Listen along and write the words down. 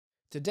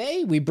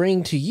Today, we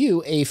bring to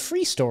you a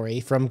free story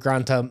from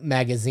Granta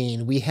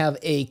magazine. We have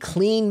A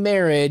Clean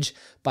Marriage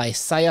by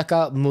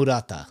Sayaka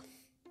Murata.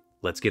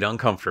 Let's get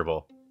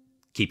uncomfortable.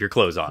 Keep your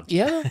clothes on.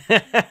 Yeah.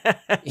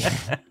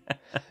 Yeah.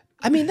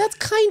 I mean, that's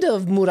kind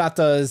of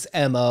Murata's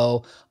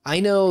MO. I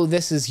know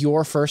this is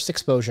your first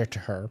exposure to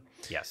her.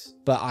 Yes.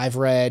 But I've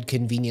read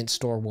Convenience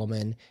Store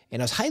Woman,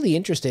 and I was highly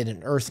interested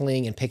in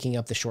Earthling and picking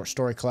up the short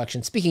story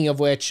collection. Speaking of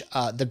which,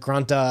 the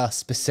Granta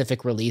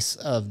specific release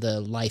of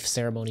the Life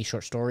Ceremony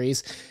short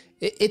stories,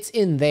 it's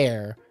in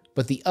there,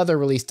 but the other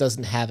release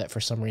doesn't have it for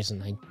some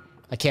reason.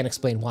 I can't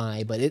explain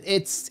why, but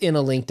it's in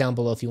a link down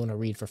below if you want to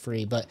read for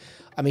free. But,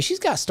 I mean, she's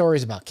got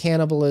stories about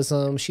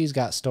cannibalism. She's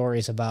got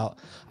stories about,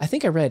 I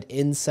think I read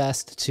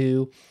incest,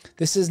 too.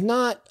 This is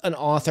not an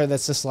author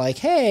that's just like,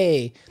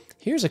 hey,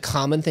 here's a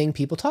common thing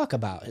people talk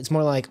about. It's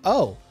more like,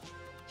 oh,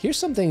 here's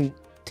something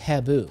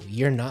taboo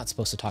you're not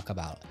supposed to talk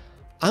about.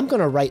 I'm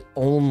going to write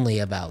only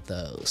about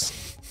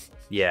those.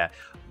 Yeah.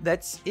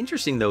 That's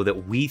interesting, though,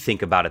 that we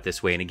think about it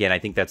this way. And again, I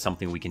think that's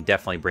something we can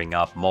definitely bring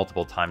up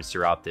multiple times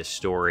throughout this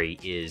story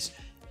is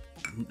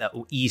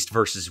East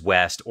versus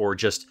West, or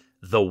just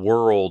the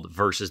world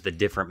versus the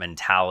different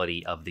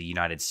mentality of the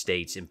United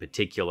States in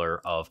particular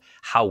of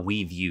how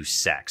we view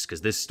sex,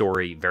 because this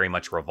story very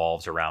much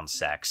revolves around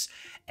sex.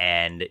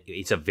 And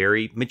it's a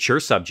very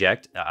mature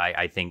subject,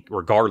 I think,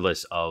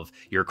 regardless of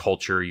your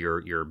culture,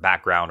 your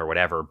background or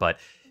whatever. But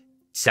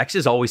sex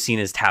is always seen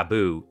as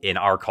taboo in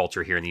our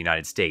culture here in the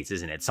United States,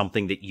 isn't it?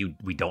 Something that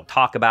we don't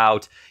talk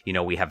about. You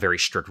know, we have very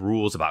strict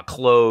rules about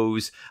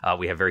clothes.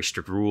 We have very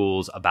strict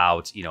rules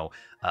about,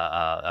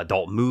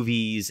 adult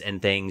movies and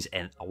things.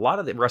 And a lot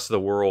of the rest of the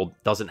world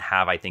doesn't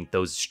have, I think,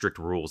 those strict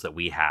rules that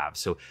we have.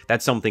 So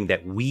that's something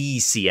that we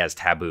see as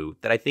taboo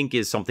that I think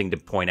is something to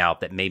point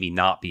out that maybe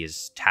not be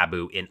as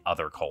taboo in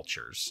other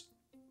cultures.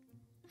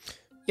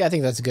 Yeah, I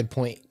think that's a good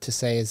point to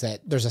say, is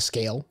that there's a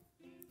scale,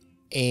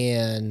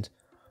 and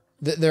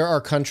there are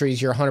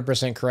countries, you're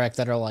 100% correct,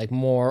 that are like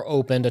more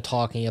open to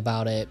talking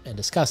about it and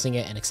discussing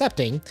it and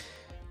accepting.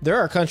 There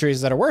are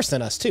countries that are worse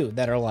than us too,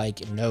 that are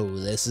like, no,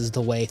 this is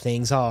the way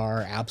things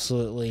are.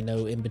 Absolutely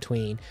no in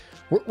between.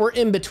 We're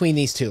in between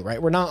these two,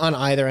 right? We're not on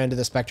either end of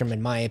the spectrum,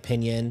 in my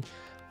opinion,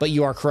 but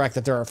you are correct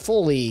that there are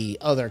fully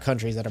other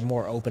countries that are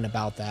more open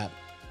about that.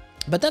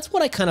 But that's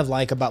what I kind of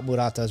like about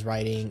Murata's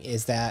writing,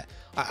 is that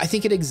I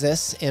think it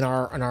exists in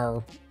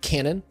our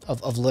canon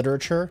of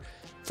literature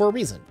for a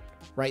reason.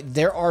 Right?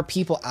 There are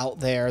people out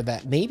there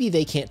that maybe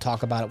they can't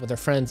talk about it with their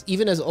friends,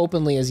 even as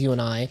openly as you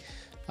and I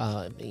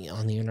on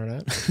the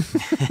internet.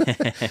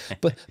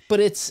 but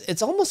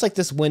it's almost like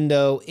this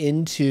window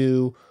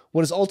into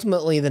what is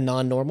ultimately the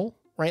non-normal,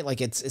 right?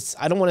 Like it's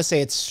I don't want to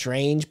say it's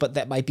strange, but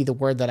that might be the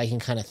word that I can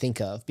kind of think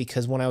of,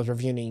 because when I was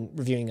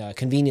reviewing a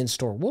Convenience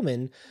Store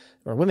Woman,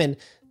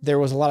 there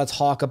was a lot of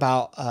talk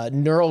about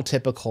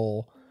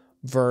neurotypical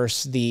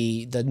versus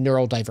the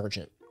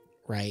neurodivergent.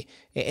 Right.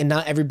 And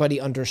not everybody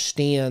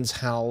understands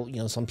how,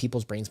 some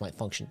people's brains might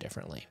function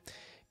differently.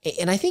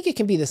 And I think it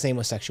can be the same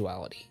with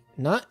sexuality.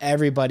 Not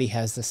everybody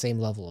has the same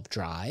level of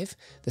drive,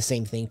 the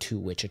same thing to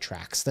which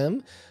attracts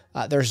them.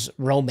 There's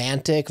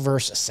romantic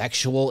versus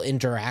sexual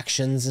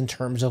interactions in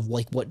terms of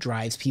like what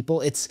drives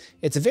people. It's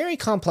a very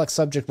complex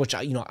subject, which,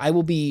 I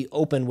will be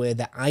open with,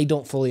 that I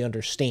don't fully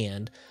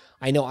understand.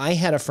 I know I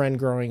had a friend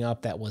growing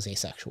up that was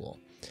asexual.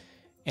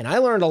 And I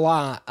learned a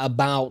lot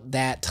about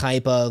that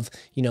type of,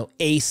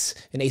 ace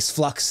and ace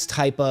flux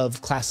type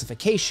of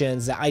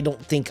classifications that I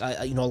don't think,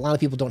 a lot of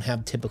people don't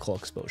have typical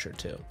exposure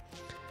to.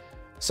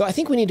 So I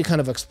think we need to kind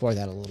of explore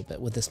that a little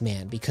bit with this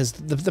man, because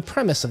the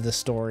premise of this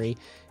story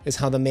is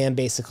how the man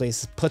basically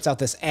puts out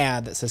this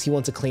ad that says he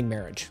wants a clean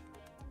marriage,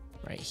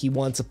 right? He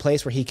wants a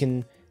place where he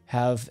can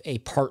have a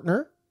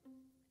partner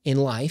in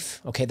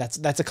life. Okay,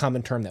 that's a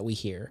common term that we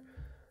hear,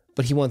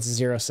 but he wants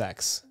zero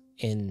sex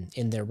in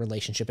their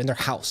relationship, in their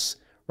house.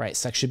 Right,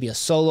 sex should be a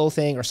solo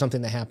thing or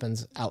something that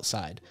happens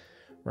outside,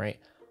 right?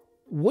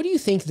 What do you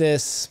think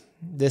this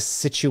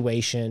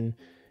situation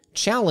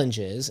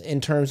challenges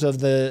in terms of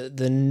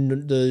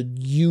the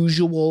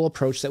usual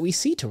approach that we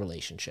see to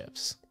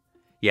relationships?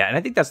 Yeah, and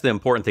I think that's the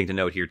important thing to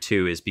note here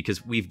too, is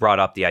because we've brought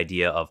up the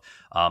idea of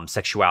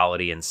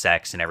sexuality and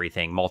sex and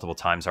everything multiple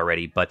times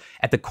already, but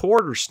at the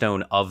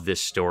cornerstone of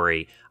this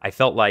story, I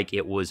felt like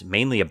it was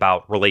mainly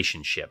about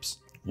relationships.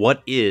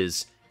 What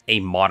is a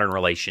modern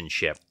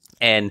relationship?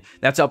 And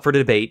that's up for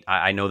debate.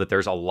 I know that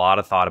there's a lot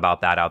of thought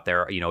about that out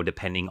there,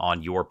 depending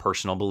on your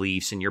personal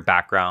beliefs and your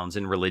backgrounds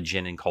and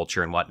religion and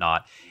culture and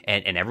whatnot.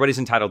 And everybody's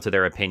entitled to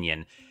their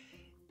opinion.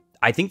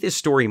 I think this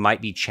story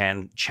might be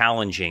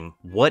challenging.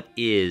 What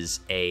is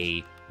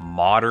a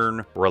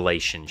modern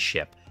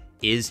relationship?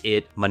 Is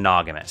it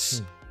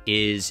monogamous?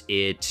 Is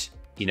it,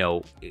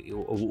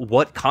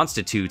 what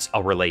constitutes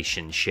a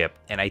relationship?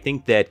 And I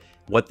think that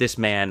what this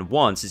man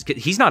wants is,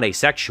 he's not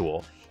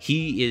asexual.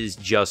 He is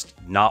just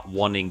not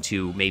wanting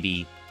to,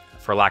 maybe,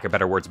 for lack of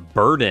better words,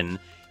 burden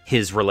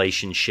his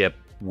relationship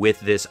with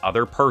this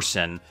other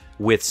person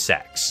with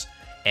sex.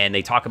 And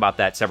they talk about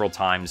that several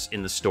times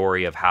in the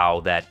story, of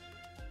how that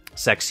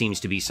sex seems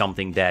to be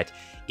something that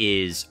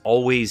is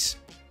always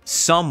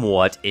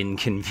somewhat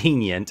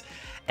inconvenient,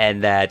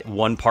 and that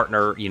one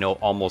partner,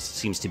 almost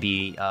seems to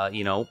be,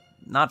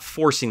 not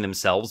forcing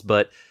themselves,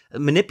 but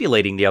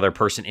manipulating the other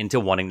person into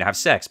wanting to have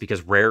sex,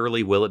 because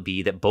rarely will it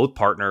be that both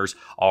partners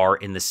are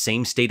in the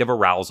same state of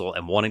arousal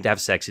and wanting to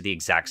have sex at the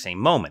exact same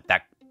moment.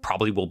 That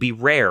probably will be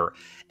rare.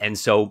 And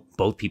so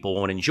both people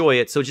won't enjoy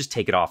it. So just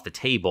take it off the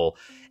table.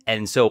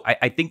 And so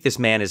I think this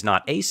man is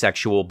not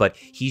asexual, but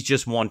he's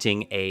just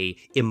wanting a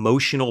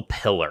emotional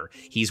pillar.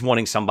 He's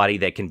wanting somebody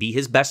that can be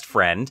his best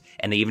friend,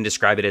 and they even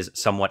describe it as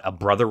somewhat a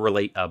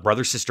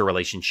brother-sister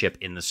relationship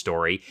in the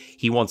story.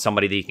 He wants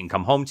somebody that he can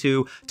come home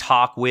to,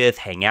 talk with,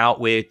 hang out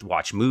with,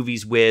 watch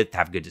movies with,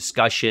 have good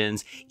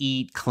discussions,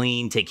 eat,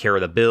 clean, take care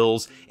of the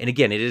bills. And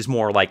again, it is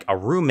more like a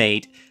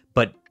roommate,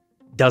 but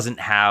doesn't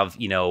have,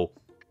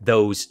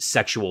 those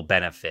sexual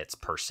benefits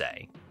per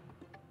se.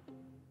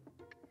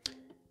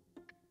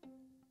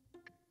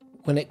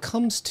 When it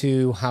comes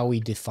to how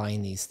we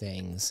define these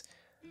things,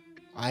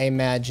 I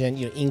imagine,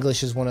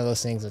 English is one of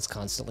those things that's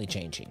constantly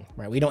changing,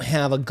 right? We don't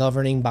have a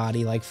governing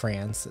body like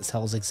France that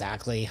tells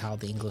exactly how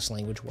the English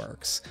language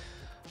works.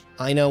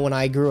 I know when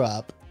I grew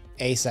up,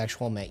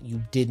 asexual meant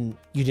you didn't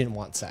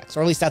want sex,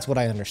 or at least that's what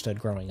I understood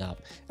growing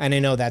up. And I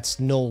know that's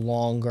no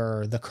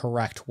longer the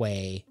correct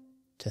way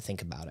to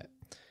think about it.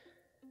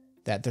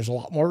 That there's a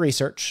lot more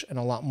research and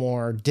a lot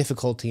more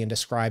difficulty in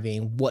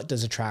describing what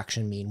does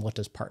attraction mean, what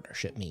does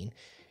partnership mean.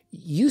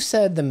 You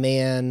said the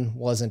man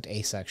wasn't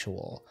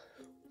asexual.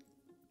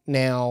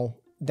 Now,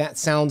 that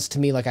sounds to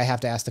me like I have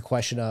to ask the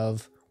question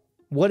of,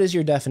 what is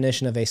your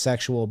definition of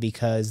asexual?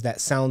 Because that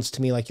sounds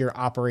to me like you're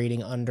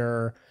operating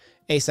under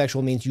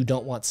asexual means you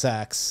don't want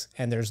sex,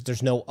 and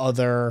there's no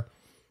other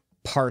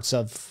parts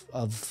of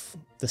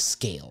the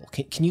scale.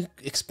 Can you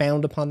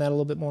expound upon that a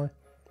little bit more?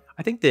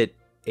 I think that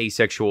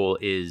asexual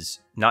is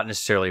not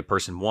necessarily a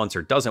person wants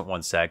or doesn't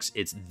want sex.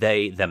 It's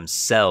they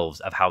themselves,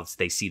 of how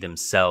they see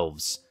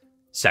themselves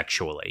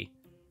sexually.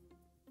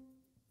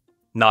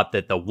 Not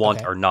that the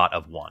want or not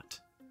of want.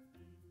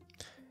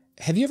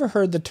 Have you ever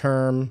heard the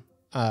term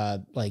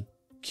like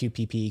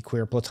QPP,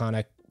 queer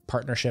platonic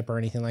partnership, or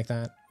anything like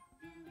that?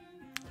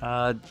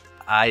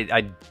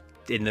 I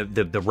in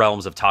the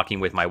realms of talking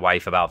with my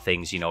wife about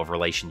things, of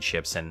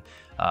relationships and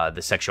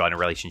the sexuality in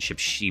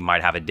relationships, she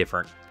might have a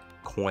different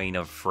coin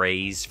of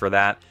phrase for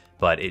that,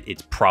 but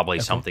it's probably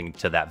something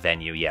to that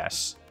venue,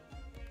 yes.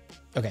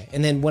 Okay,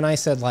 and then when I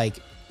said like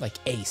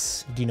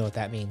ACE, do you know what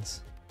that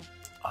means?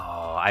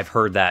 Oh, I've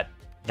heard that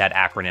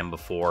acronym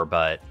before,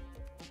 but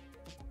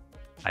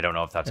I don't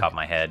know off the top of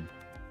my head.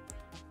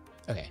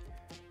 Okay.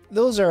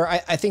 Those are, I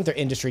think they're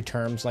industry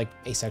terms, like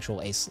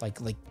asexual, ace, like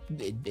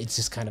it's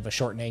just kind of a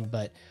shortening,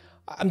 but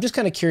I'm just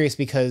kind of curious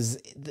because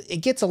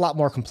it gets a lot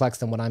more complex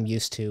than what I'm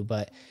used to,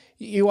 but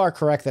you are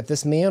correct that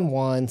this man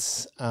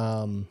wants,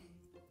 I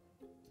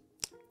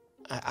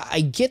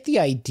get the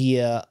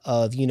idea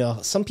of,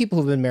 some people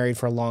who've been married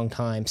for a long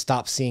time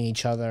stop seeing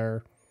each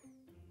other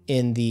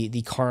in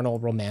the carnal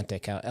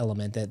romantic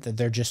element, that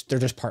they're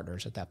just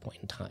partners at that point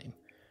in time,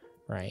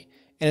 right?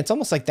 And it's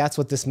almost like that's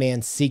what this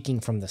man's seeking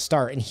from the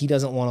start, and he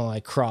doesn't want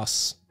to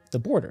cross the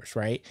borders,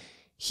 right?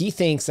 He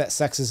thinks that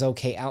sex is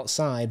okay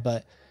outside,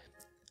 but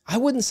I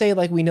wouldn't say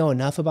we know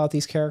enough about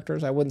these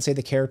characters. I wouldn't say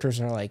the characters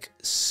are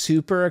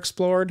super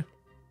explored.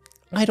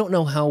 I don't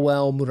know how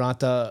well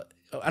Murata,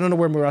 I don't know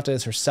where Murata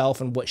is herself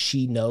and what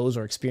she knows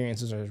or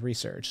experiences or has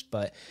researched,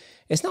 but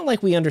it's not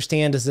like we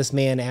understand, does this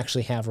man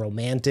actually have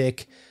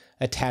romantic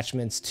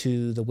attachments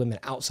to the women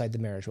outside the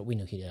marriage? But we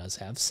know he does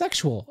have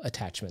sexual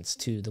attachments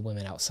to the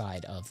women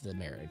outside of the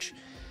marriage.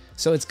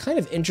 So it's kind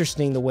of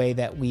interesting the way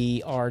that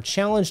we are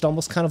challenged,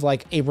 almost kind of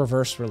like a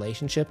reverse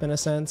relationship in a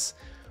sense,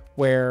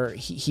 where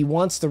he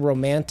wants the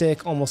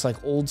romantic, almost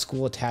like old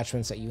school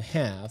attachments that you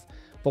have,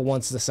 but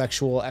wants the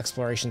sexual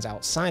explorations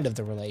outside of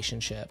the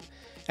relationship.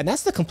 And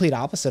that's the complete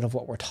opposite of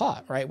what we're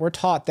taught, right? We're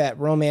taught that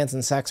romance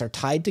and sex are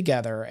tied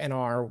together and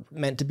are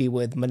meant to be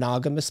with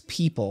monogamous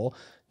people,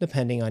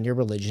 depending on your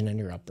religion and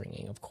your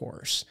upbringing, of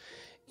course.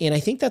 And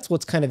I think that's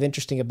what's kind of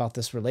interesting about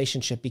this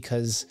relationship,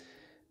 because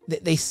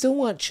they still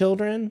want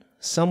children,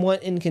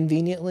 somewhat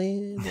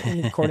inconveniently,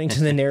 according to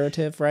the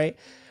narrative, right?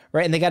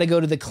 Right, and they got to go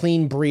to the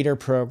clean breeder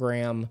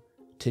program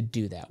to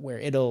do that, where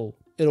it'll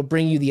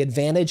bring you the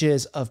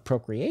advantages of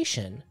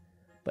procreation,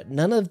 but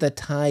none of the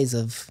ties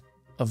of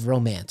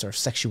romance or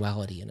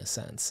sexuality in a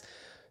sense.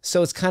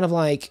 So it's kind of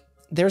like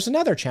there's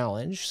another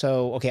challenge.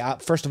 So okay,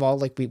 first of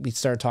all, we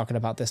started talking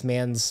about this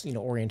man's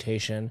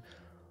orientation.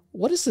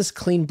 What does this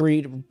clean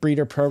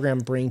breeder program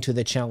bring to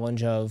the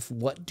challenge of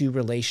what do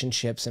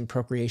relationships and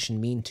procreation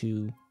mean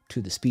to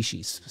the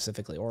species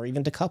specifically, or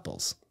even to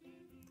couples?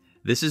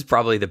 This is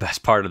probably the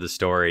best part of the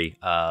story.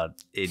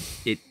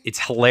 It's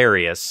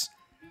hilarious,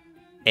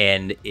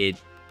 and it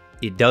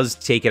does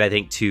take it, I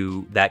think,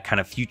 to that kind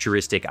of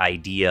futuristic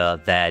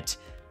idea that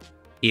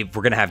if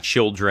we're gonna have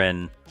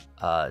children,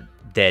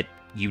 that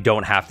you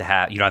don't have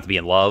to be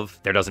in love.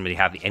 There doesn't really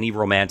have any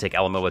romantic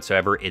element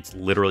whatsoever. It's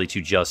literally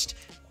to just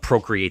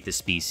procreate the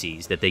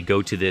species. That they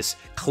go to this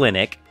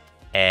clinic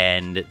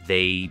and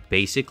they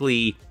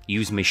basically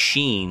use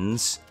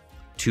machines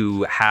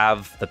to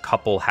have the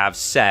couple have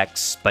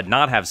sex, but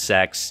not have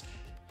sex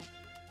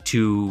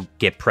to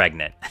get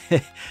pregnant.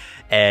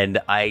 And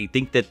I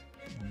think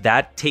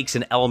that takes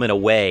an element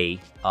away.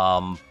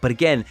 But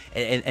again,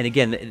 and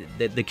again,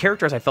 the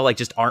characters I felt like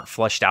just aren't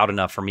fleshed out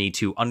enough for me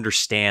to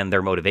understand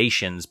their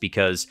motivations,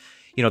 because,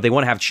 you know, they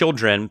want to have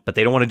children, but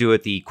they don't want to do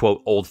it the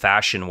quote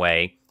old-fashioned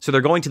way. So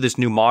they're going to this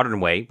new modern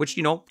way, which,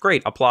 you know,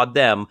 great, applaud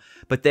them.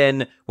 But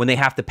then when they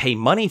have to pay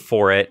money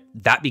for it,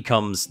 that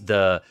becomes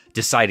the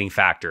deciding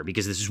factor,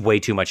 because this is way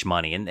too much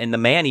money. And the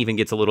man even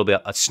gets a little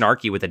bit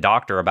snarky with the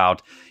doctor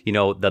about, you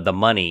know, the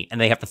money, and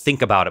they have to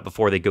think about it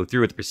before they go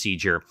through with the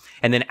procedure.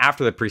 And then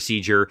after the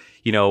procedure,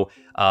 you know,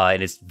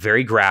 and it's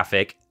very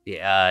graphic.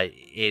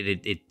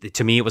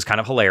 To me, it was kind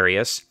of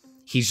hilarious.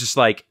 He's just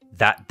like,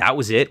 that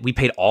was it. We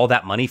paid all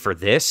that money for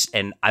this,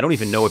 and I don't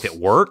even know if it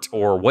worked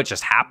or what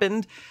just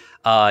happened.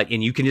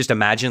 And you can just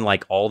imagine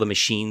like all the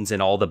machines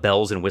and all the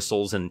bells and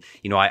whistles. And,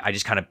 you know, I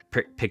just kind of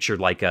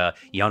pictured like a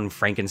young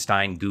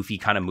Frankenstein goofy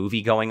kind of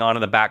movie going on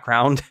in the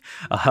background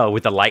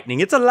with the lightning.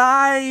 It's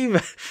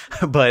alive.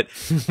 But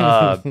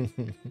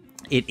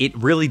it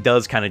really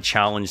does kind of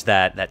challenge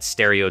that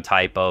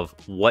stereotype of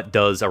what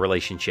does a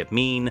relationship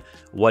mean?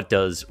 What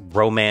does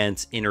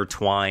romance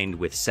intertwined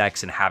with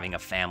sex and having a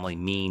family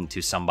mean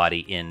to somebody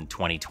in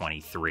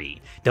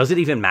 2023? Does it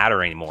even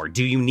matter anymore?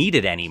 Do you need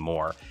it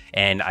anymore?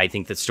 And I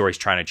think the story's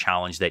trying to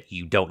challenge that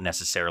you don't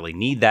necessarily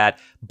need that,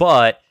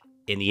 but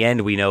in the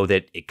end, we know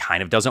that it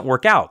kind of doesn't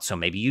work out. So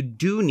maybe you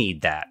do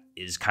need that,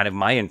 is kind of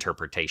my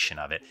interpretation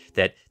of it,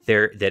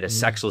 that a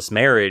sexless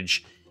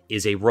marriage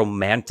is a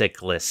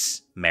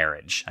romanticless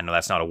marriage. I know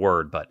that's not a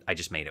word, but I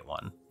just made it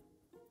one.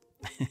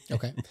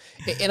 Okay.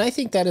 And I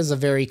think that is a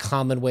very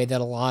common way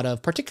that a lot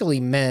of, particularly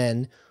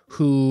men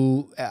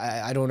who,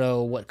 I don't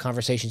know what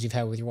conversations you've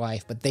had with your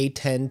wife, but they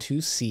tend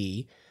to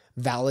see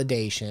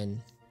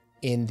validation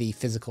in the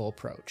physical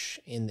approach,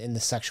 in the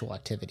sexual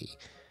activity.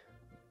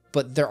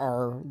 But there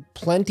are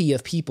plenty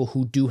of people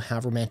who do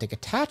have romantic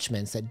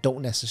attachments that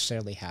don't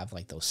necessarily have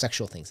like those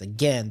sexual things.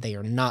 Again, they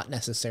are not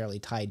necessarily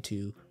tied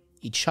to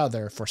each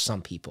other for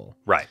some people.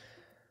 Right.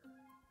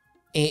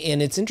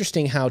 And it's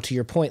interesting how, to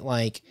your point,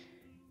 like,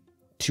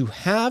 to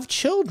have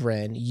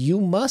children, you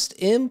must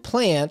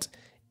implant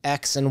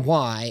X and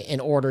Y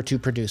in order to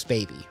produce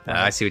baby. Right?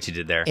 I see what you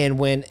did there. And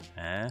when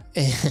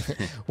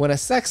when a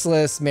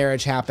sexless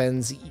marriage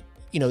happens,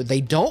 you know,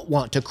 they don't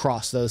want to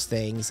cross those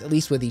things, at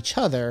least with each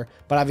other,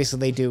 but obviously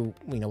they do,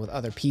 you know, with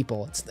other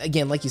people. It's,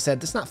 again, like you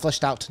said, it's not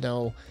fleshed out to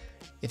know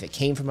if it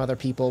came from other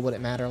people. Would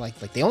it matter? Like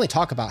they only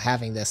talk about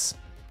having this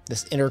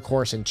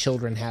intercourse and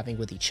children having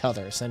with each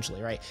other,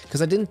 essentially, right?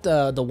 Because I didn't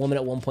the woman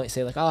at one point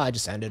say like, oh, I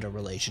just ended a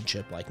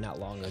relationship like not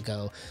long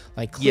ago.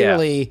 Like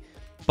clearly,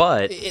 yeah,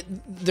 but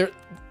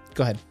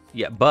go ahead.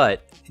 Yeah,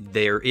 but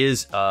there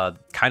is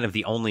kind of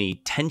the only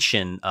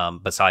tension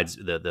besides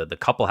the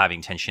couple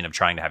having tension of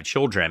trying to have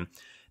children.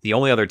 The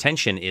only other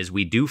tension is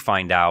we do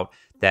find out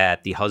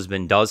that the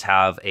husband does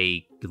have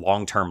a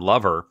long-term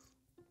lover,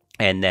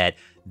 and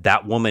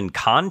that woman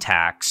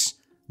contacts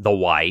the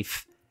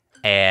wife,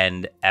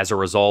 and as a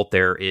result,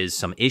 there is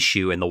some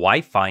issue, and the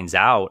wife finds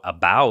out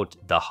about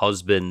the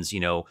husband's,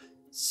 you know,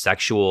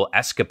 sexual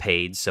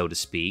escapades, so to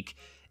speak,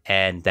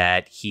 and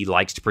that he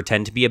likes to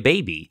pretend to be a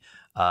baby.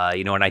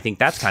 You know, and I think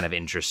that's kind of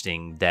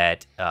interesting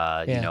that,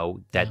 you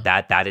know,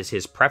 that is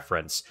his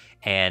preference.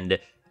 And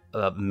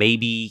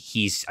maybe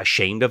he's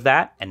ashamed of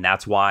that, and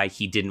that's why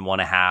he didn't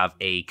want to have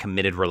a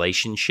committed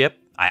relationship.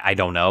 I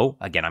don't know.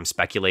 Again, I'm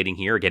speculating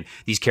here. Again,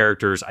 these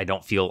characters I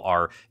don't feel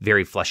are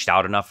very fleshed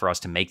out enough for us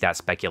to make that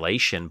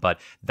speculation, but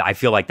I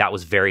feel like that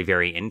was very,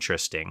 very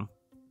interesting.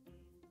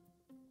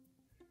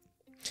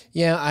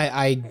 Yeah,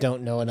 I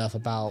don't know enough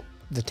about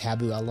the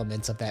taboo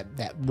elements of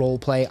that role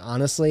play.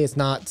 Honestly, it's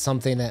not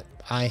something that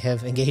I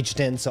have engaged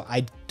in, so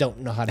I don't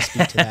know how to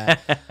speak to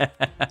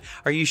that.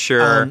 Are you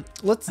sure?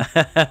 Let's.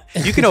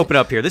 You can open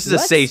up here. This is a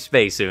safe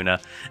space,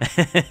 Una.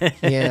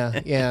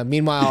 Yeah.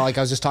 Meanwhile, like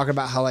I was just talking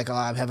about how like, oh,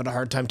 I'm having a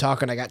hard time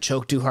talking. I got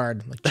choked too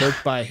hard. Like,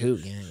 choked by who?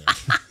 Yeah.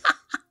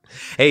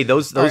 Hey,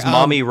 those right,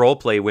 mommy role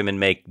play women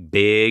make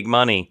big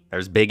money.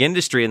 There's big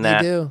industry in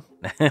that. They do.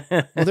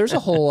 Well, there's a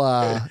whole.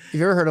 Have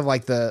you ever heard of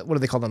like what do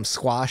they call them?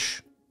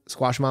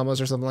 Squash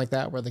mamas or something like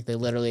that, where like they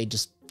literally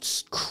just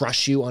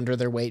crush you under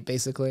their weight,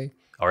 basically.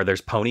 Or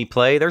there's pony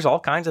play. There's all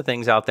kinds of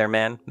things out there,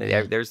 man.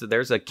 Yeah.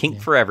 There's a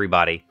kink for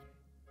everybody.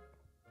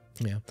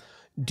 Yeah.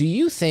 Do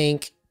you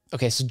think?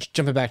 Okay, so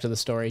jumping back to the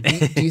story,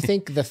 do you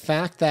think the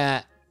fact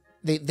that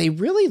they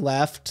really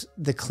left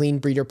the clean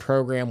breeder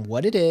program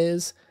what it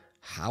is,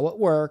 how it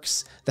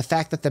works, the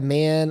fact that the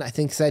man, I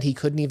think, said he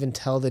couldn't even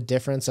tell the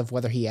difference of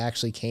whether he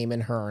actually came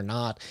in her or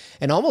not,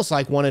 and almost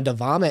like wanted to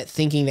vomit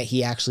thinking that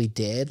he actually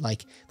did,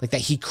 like that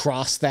he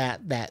crossed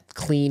that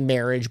clean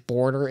marriage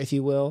border, if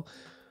you will.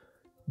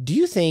 Do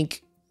you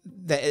think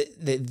that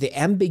the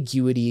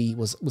ambiguity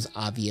was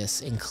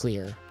obvious and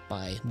clear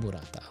by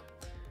Murata?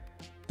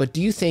 But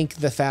do you think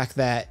the fact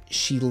that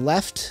she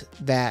left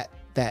that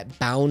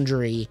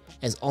boundary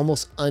as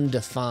almost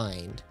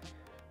undefined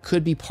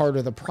could be part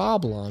of the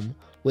problem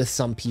with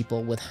some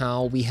people, with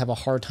how we have a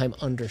hard time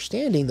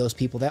understanding those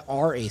people that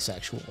are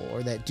asexual,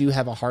 or that do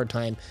have a hard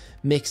time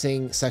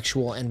mixing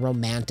sexual and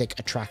romantic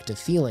attractive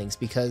feelings.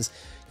 Because,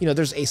 you know,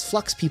 there's ace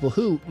flux people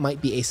who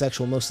might be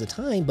asexual most of the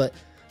time, but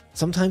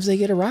sometimes they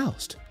get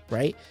aroused,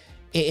 right?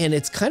 And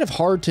it's kind of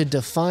hard to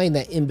define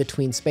that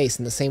in-between space,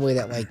 in the same way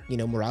that, like, you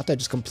know, Murata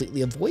just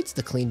completely avoids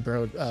the clean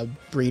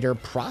breeder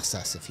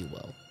process, if you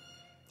will.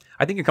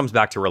 I think it comes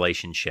back to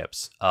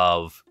relationships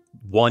of,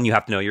 one, you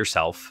have to know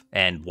yourself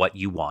and what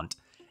you want.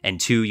 And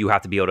two, you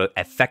have to be able to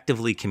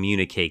effectively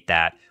communicate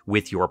that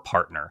with your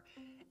partner.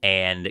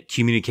 And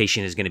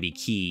communication is going to be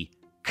key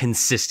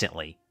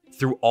consistently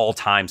through all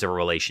times of a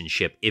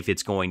relationship if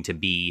it's going to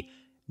be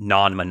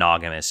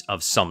non-monogamous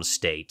of some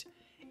state.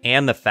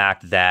 And the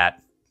fact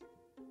that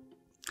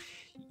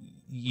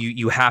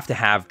you have to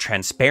have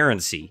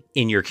transparency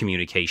in your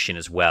communication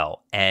as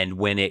well. And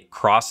when it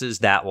crosses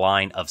that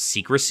line of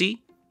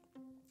secrecy,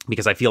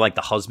 because I feel like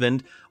the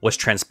husband was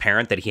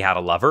transparent that he had a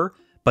lover,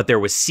 but there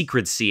was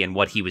secrecy in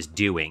what he was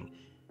doing,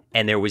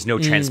 and there was no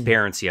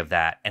transparency of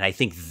that. And I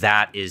think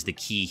that is the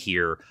key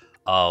here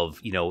of,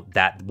 you know,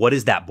 that what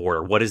is that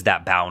border? What is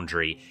that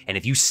boundary? And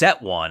if you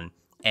set one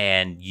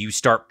and you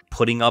start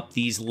putting up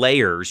these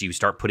layers, you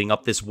start putting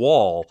up this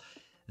wall,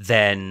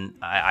 then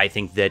I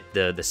think that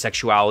the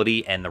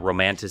sexuality and the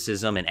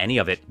romanticism and any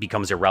of it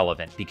becomes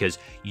irrelevant, because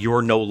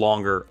you're no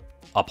longer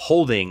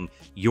upholding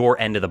your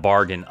end of the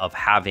bargain of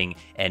having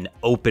an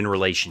open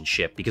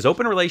relationship. Because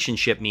open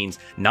relationship means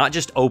not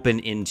just open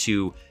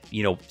into,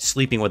 you know,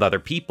 sleeping with other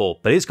people,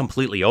 but it is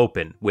completely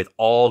open with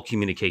all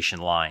communication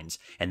lines.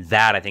 And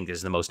that, I think,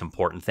 is the most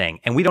important thing.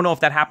 And we don't know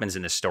if that happens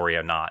in this story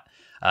or not.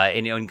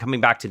 And, you know, and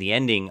coming back to the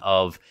ending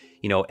of,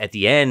 you know, at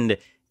the end,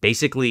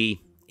 basically,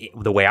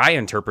 the way I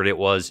interpret it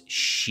was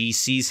she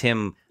sees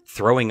him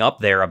throwing up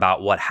there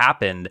about what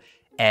happened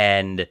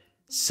and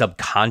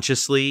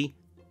subconsciously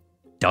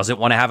doesn't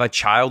want to have a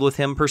child with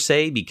him per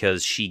se,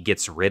 because she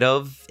gets rid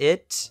of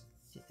it,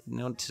 you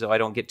know, so I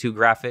don't get too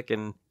graphic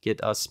and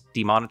get us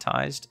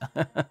demonetized.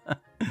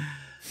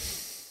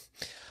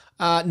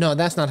 No,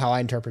 that's not how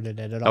I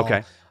interpreted it at all.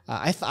 Okay.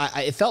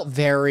 It felt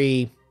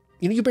very,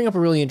 you know, you bring up a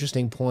really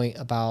interesting point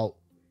about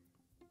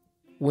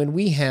when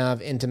we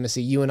have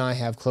intimacy. You and I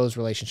have close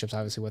relationships,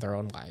 obviously, with our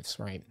own wives,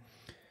 right?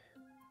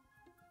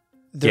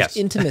 There's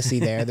intimacy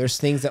there. There's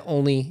things that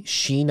only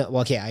she knows.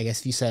 Well, okay, I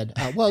guess if you said,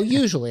 well,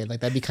 usually, like,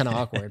 that'd be kind of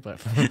awkward,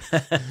 but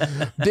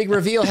big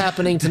reveal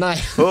happening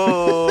tonight.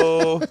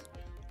 Oh.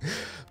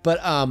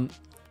 But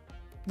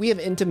we have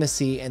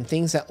intimacy and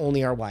things that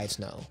only our wives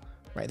know,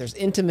 right? There's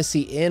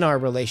intimacy in our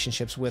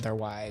relationships with our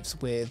wives,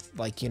 with,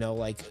 like, you know,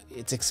 like,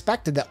 it's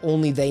expected that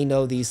only they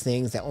know these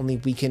things, that only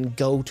we can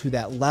go to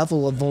that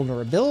level of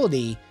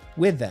vulnerability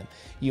with them.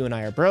 You and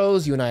I are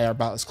bros. You and I are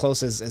about as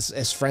close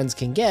as friends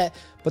can get,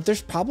 but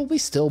there's probably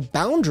still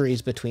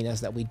boundaries between us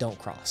that we don't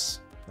cross,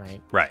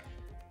 right? Right.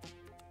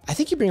 I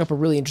think you bring up a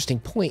really interesting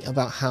point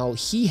about how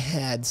he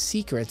had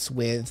secrets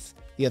with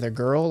the other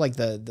girl, like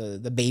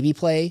the baby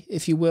play,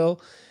 if you will,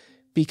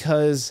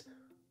 because,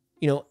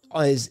 you know,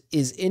 is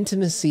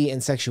intimacy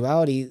and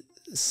sexuality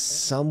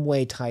some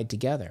way tied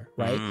together,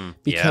 right?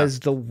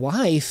 Because the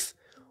wife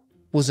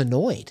was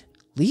annoyed.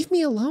 Leave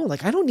me alone.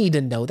 Like, I don't need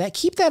to know that.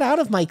 Keep that out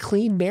of my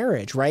clean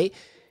marriage, right?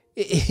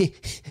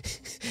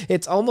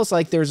 It's almost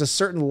like there's a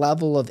certain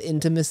level of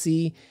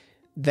intimacy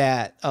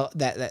that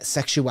that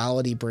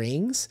sexuality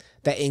brings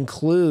that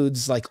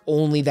includes, like,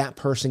 only that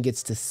person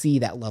gets to see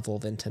that level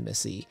of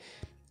intimacy.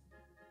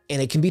 And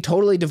it can be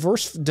totally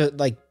divorced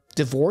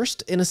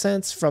in a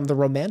sense from the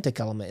romantic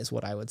element, is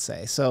what I would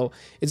say. So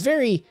it's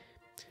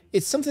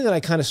something that I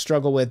kind of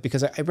struggle with,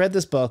 because I read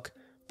this book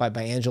by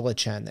Angela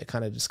Chen that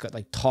kind of just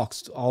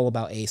talks all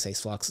about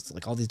ace flux. It's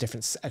like all these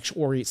different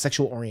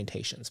sexual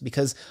orientations,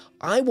 because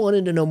I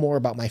wanted to know more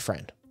about my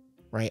friend,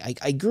 right?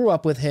 I grew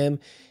up with him.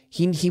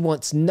 He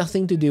wants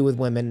nothing to do with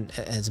women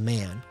as a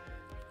man.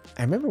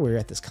 I remember we were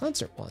at this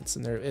concert once,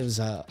 and it was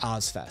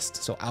Ozfest,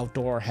 so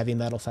outdoor heavy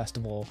metal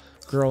festival,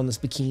 girl in this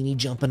bikini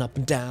jumping up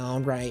and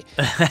down, right?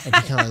 And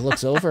he kind of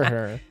looks over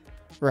her,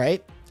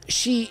 right?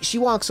 She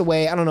walks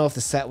away. I don't know if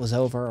the set was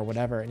over or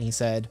whatever, and he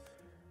said,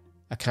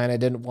 I kind of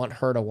didn't want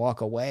her to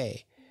walk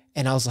away.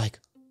 And I was like,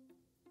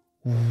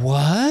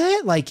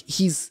 what? Like,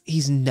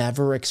 he's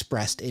never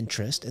expressed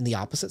interest in the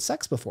opposite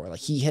sex before. Like,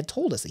 he had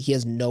told us that he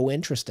has no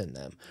interest in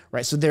them,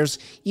 right? So there's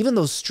even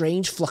those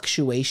strange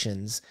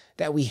fluctuations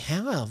that we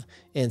have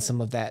in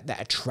some of that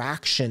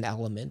attraction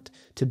element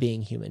to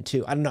being human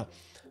too. I don't know.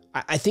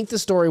 I think the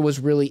story was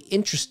really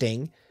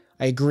interesting.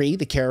 I agree.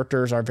 The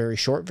characters are very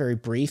short, very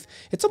brief.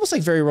 It's almost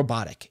like very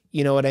robotic.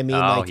 You know what I mean?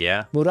 Oh,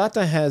 yeah.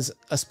 Murata has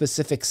a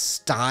specific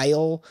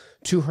style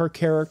to her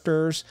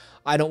characters.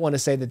 I don't want to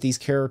say that these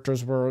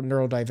characters were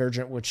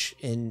neurodivergent, which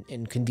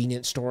in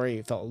Convenient Story,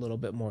 it felt a little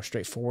bit more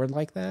straightforward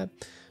like that.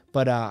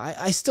 But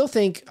I still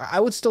think I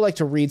would still like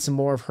to read some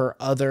more of her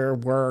other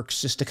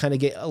works, just to kind of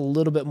get a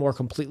little bit more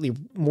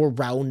more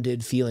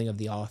rounded feeling of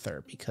the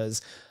author,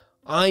 because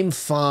I'm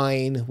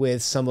fine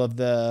with some of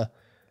the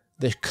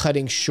the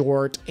cutting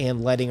short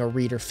and letting a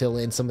reader fill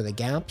in some of the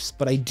gaps,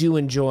 but I do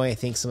enjoy, I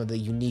think, some of the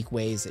unique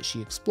ways that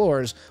she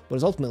explores what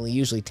is ultimately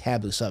usually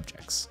taboo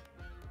subjects.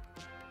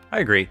 I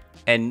agree.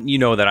 And you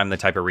know that I'm the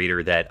type of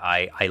reader that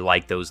I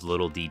like those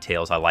little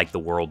details. I like the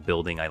world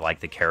building. I like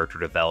the character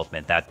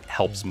development. That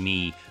helps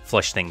me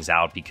flesh things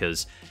out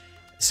because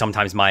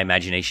sometimes my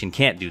imagination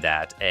can't do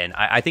that. And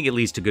I think it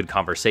leads to good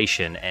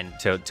conversation. And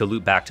to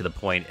loop back to the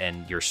point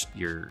and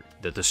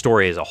the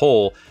story as a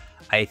whole,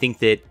 I think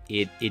that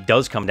it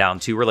does come down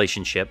to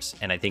relationships.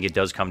 And I think it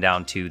does come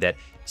down to that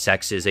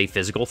sex is a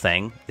physical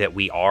thing, that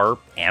we are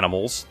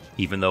animals,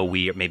 even though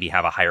we maybe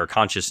have a higher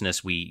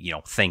consciousness, we,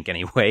 think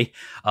anyway,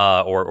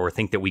 or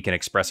think that we can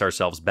express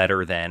ourselves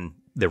better than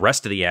the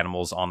rest of the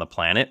animals on the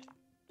planet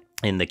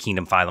in the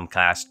kingdom, phylum,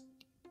 class,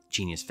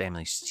 genus,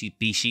 family,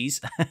 species.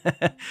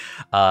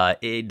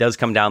 It does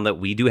come down that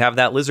we do have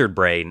that lizard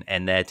brain,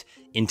 and that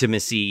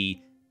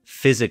intimacy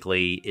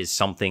physically is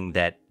something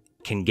that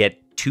can get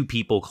two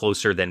people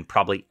closer than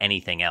probably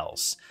anything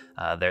else.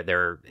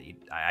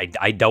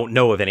 I don't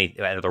know of any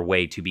other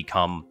way to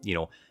become,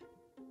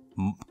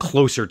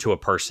 closer to a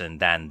person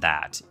than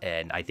that.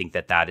 And I think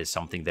that is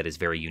something that is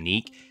very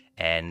unique.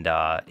 And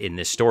in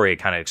this story, it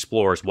kind of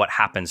explores what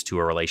happens to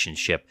a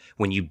relationship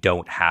when you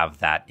don't have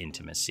that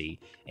intimacy.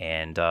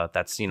 And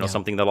that's,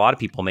 something that a lot of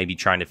people may be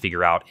trying to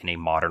figure out in a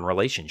modern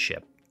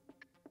relationship.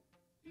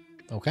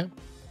 Okay.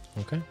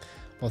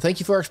 Well, thank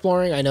you for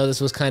exploring. I know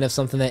this was kind of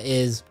something that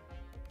is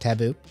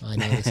taboo. I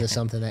know this is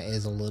something that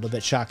is a little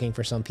bit shocking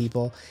for some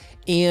people.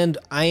 And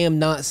I am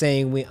not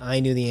saying I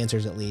knew the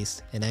answers, at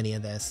least, in any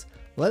of this.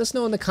 Let us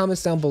know in the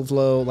comments down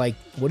below, like,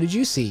 what did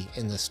you see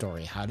in this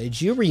story? How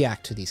did you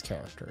react to these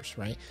characters,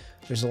 right?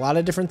 There's a lot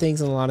of different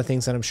things and a lot of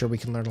things that I'm sure we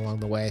can learn along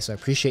the way. So I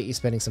appreciate you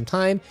spending some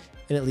time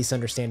and at least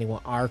understanding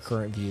what our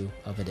current view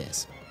of it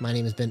is. My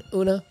name has been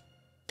Una.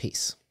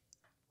 Peace.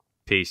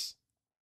 Peace.